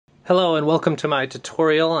Hello and welcome to my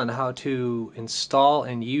tutorial on how to install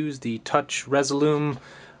and use the Touch Resolume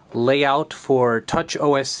layout for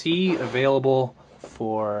TouchOSC, available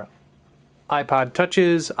for iPod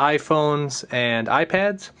Touches, iPhones, and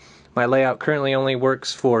iPads. My layout currently only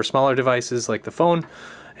works for smaller devices like the phone,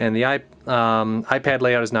 and the iPad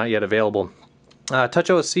layout is not yet available.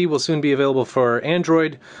 TouchOSC will soon be available for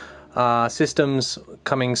Android systems,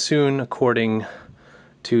 coming soon according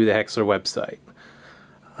to the Hexler website.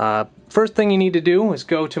 First thing you need to do is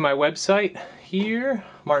go to my website here,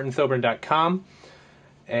 martinthobern.com,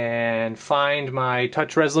 and find my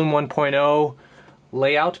Touch Resolume 1.0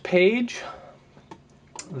 layout page.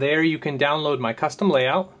 There you can download my custom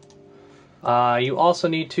layout. You also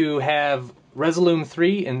need to have Resolume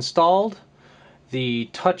 3 installed, the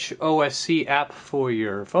TouchOSC app for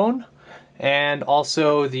your phone, and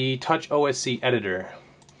also the TouchOSC editor.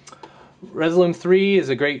 Resolume 3 is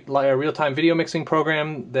a great real-time video mixing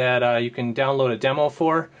program that you can download a demo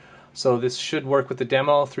for. So this should work with the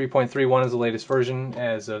demo. 3.31 is the latest version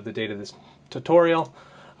as of the date of this tutorial.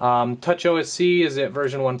 TouchOSC is at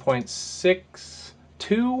version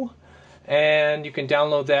 1.62, and you can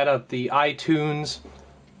download that at the iTunes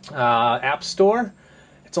App Store.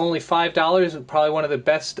 It's only $5, probably one of the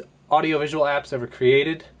best audiovisual apps ever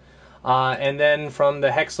created. And then from the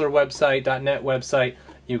Hexler website, .net website,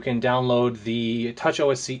 you can download the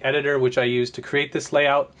TouchOSC editor, which I use to create this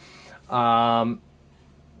layout. And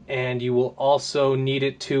you will also need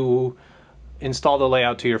it to install the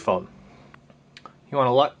layout to your phone. You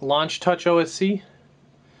want to launch TouchOSC.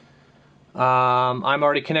 I'm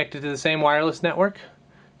already connected to the same wireless network.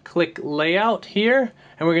 Click Layout here,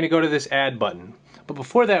 and we're going to go to this Add button. But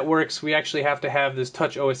before that works, we actually have to have this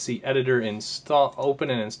TouchOSC editor open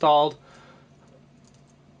and installed.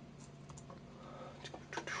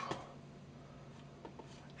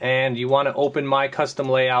 And you want to open my custom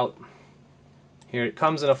layout. Here it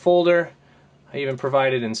comes in a folder. I even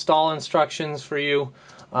provided install instructions for you,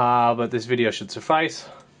 but this video should suffice.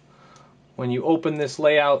 When you open this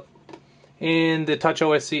layout in the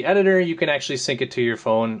TouchOSC editor, you can actually sync it to your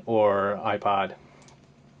phone or iPod.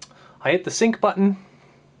 I hit the sync button.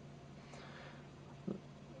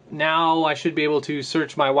 Now I should be able to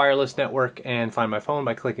search my wireless network and find my phone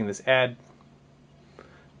by clicking this Add. It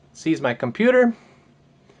sees my computer.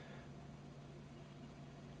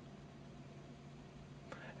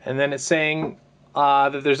 And then it's saying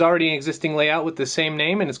that there's already an existing layout with the same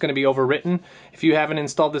name and it's going to be overwritten. If you haven't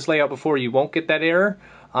installed this layout before, you won't get that error.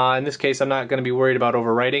 In this case, I'm not going to be worried about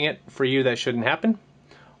overwriting it. For you, that shouldn't happen.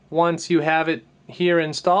 Once you have it here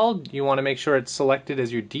installed, you want to make sure it's selected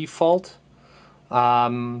as your default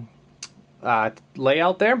layout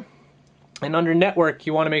there. And under network,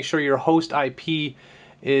 you want to make sure your host IP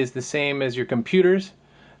is the same as your computer's.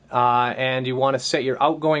 And you want to set your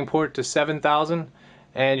outgoing port to 7000.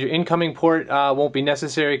 And your incoming port won't be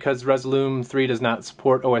necessary because Resolume 3 does not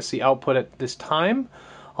support OSC output at this time,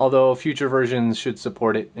 although future versions should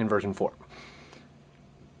support it in version 4.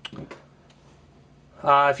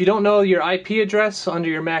 If you don't know your IP address under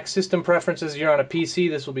your Mac system preferences, you're on a PC,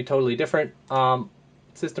 this will be totally different.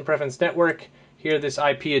 System preference network, here this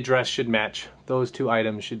IP address should match. Those two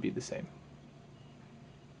items should be the same.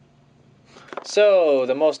 So,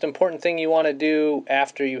 the most important thing you want to do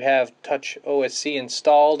after you have TouchOSC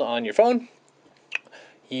installed on your phone,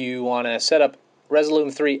 you want to set up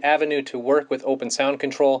Resolume 3 Avenue to work with Open Sound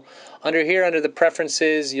Control. Under the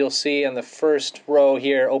preferences, you'll see on the first row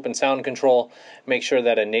here, Open Sound Control. Make sure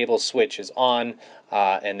that Enable switch is on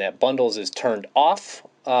and that Bundles is turned off.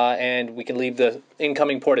 And we can leave the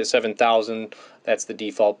incoming port at 7000. That's the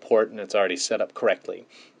default port and it's already set up correctly.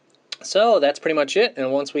 So that's pretty much it,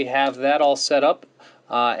 and once we have that all set up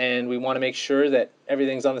and we want to make sure that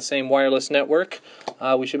everything's on the same wireless network,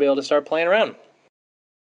 we should be able to start playing around.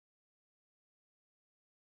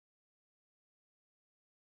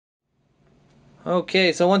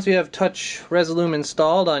 Okay, so once you have Touch Resolume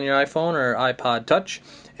installed on your iPhone or iPod Touch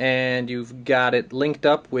and you've got it linked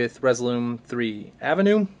up with Resolume 3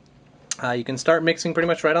 Avenue, you can start mixing pretty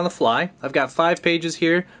much right on the fly. I've got 5 pages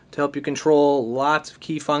here to help you control lots of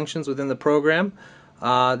key functions within the program.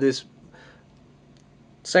 This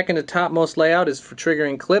second to topmost layout is for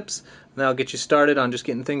triggering clips, and that'll get you started on just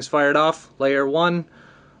getting things fired off. Layer 1,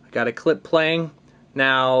 I got a clip playing.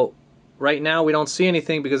 Now, right now we don't see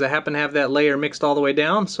anything because I happen to have that layer mixed all the way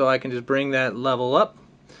down, so I can just bring that level up.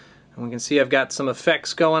 And we can see I've got some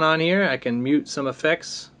effects going on here. I can mute some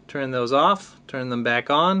effects, turn those off, turn them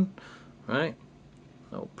back on. Right,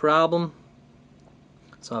 no problem.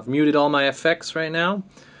 So I've muted all my effects right now.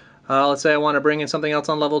 Let's say I want to bring in something else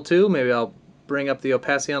on level 2. Maybe I'll bring up the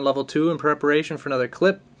opacity on level 2 in preparation for another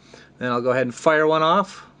clip. Then I'll go ahead and fire one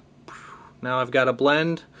off. Now I've got a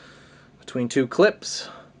blend between two clips.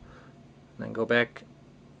 And then go back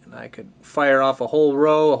and I could fire off a whole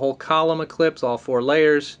row, a whole column of clips, all 4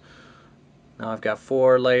 layers. Now I've got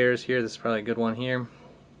 4 layers here. This is probably a good one here.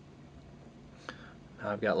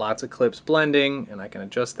 Now I've got lots of clips blending, and I can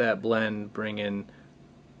adjust that blend, bring in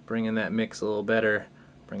that mix a little better,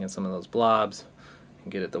 bring in some of those blobs,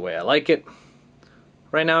 and get it the way I like it.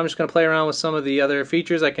 Right now I'm just going to play around with some of the other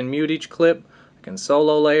features. I can mute each clip, I can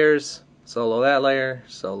solo layers, solo that layer,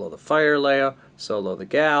 solo the fire layer, solo the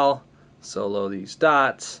gal, solo these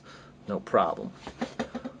dots, no problem.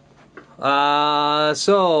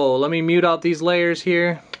 So let me mute out these layers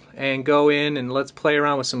here and go in and let's play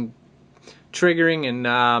around with some triggering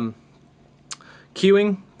and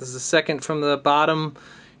cueing. This is the second from the bottom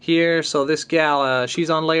here. So this gal, she's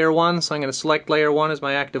on layer 1, so I'm going to select layer 1 as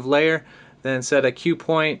my active layer, then set a cue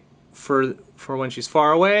point for when she's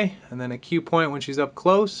far away, and then a cue point when she's up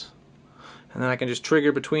close, and then I can just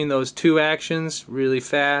trigger between those 2 actions really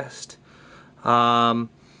fast.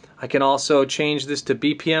 I can also change this to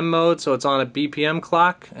BPM mode, so it's on a BPM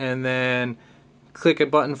clock, and then click a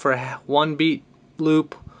button for a 1 beat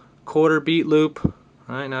loop, quarter beat loop.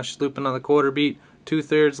 Alright, now she's looping on the quarter beat,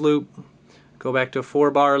 2/3 loop, go back to a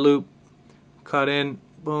 4-bar loop, cut in,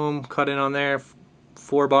 boom, cut in on there,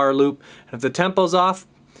 4-bar loop. And if the tempo's off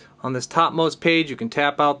on this topmost page, you can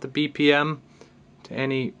tap out the BPM to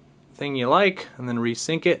anything you like and then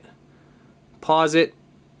resync it, pause it,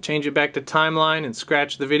 change it back to timeline, and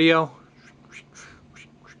scratch the video.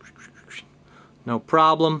 No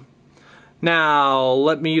problem. Now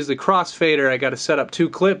let me use the crossfader. I got to set up 2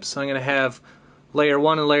 clips. I'm going to have layer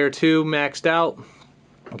 1 and layer 2 maxed out.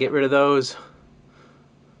 Get rid of those.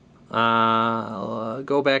 I'll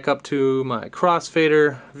go back up to my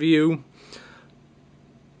crossfader view.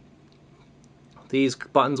 These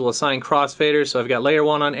buttons will assign crossfaders, so I've got layer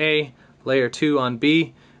 1 on A, layer 2 on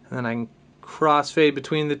B, and then I can crossfade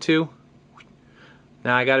between the 2.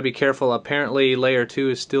 Now I got to be careful. Apparently layer 2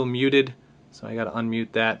 is still muted, so I got to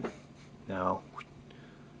unmute that. Now,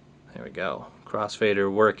 there we go. Crossfader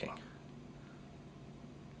working.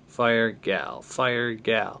 Fire gal, fire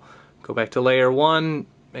gal. Go back to layer 1,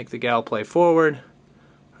 make the gal play forward.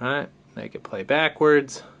 Alright, make it play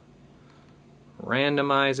backwards.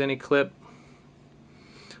 Randomize any clip.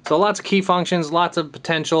 So lots of key functions, lots of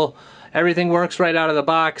potential. Everything works right out of the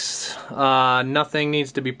box. Nothing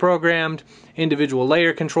needs to be programmed. Individual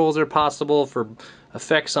layer controls are possible for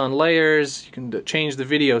effects on layers. You can change the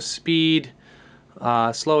video speed,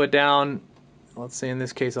 slow it down. Let's say in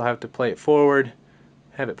this case I'll have to play it forward,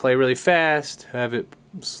 have it play really fast, have it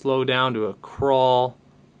slow down to a crawl,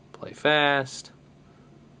 play fast,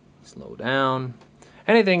 slow down.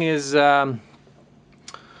 Anything is, a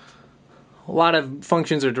lot of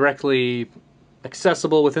functions are directly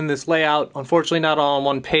accessible within this layout. Unfortunately not all on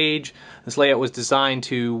one page. This layout was designed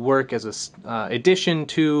to work as a addition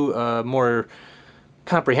to a more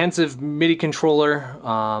comprehensive MIDI controller,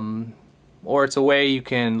 or it's a way you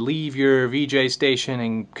can leave your VJ station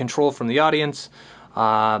and control from the audience,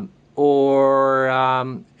 or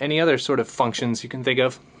any other sort of functions you can think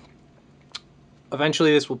of.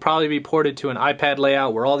 Eventually this will probably be ported to an iPad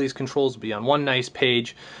layout where all these controls will be on one nice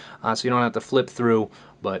page, so you don't have to flip through.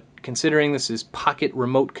 But considering this is pocket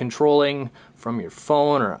remote controlling from your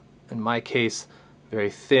phone, or in my case,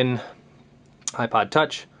 very thin iPod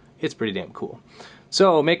Touch, it's pretty damn cool.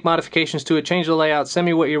 So make modifications to it, change the layout, send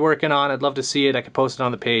me what you're working on. I'd love to see it. I could post it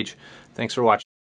on the page. Thanks for watching.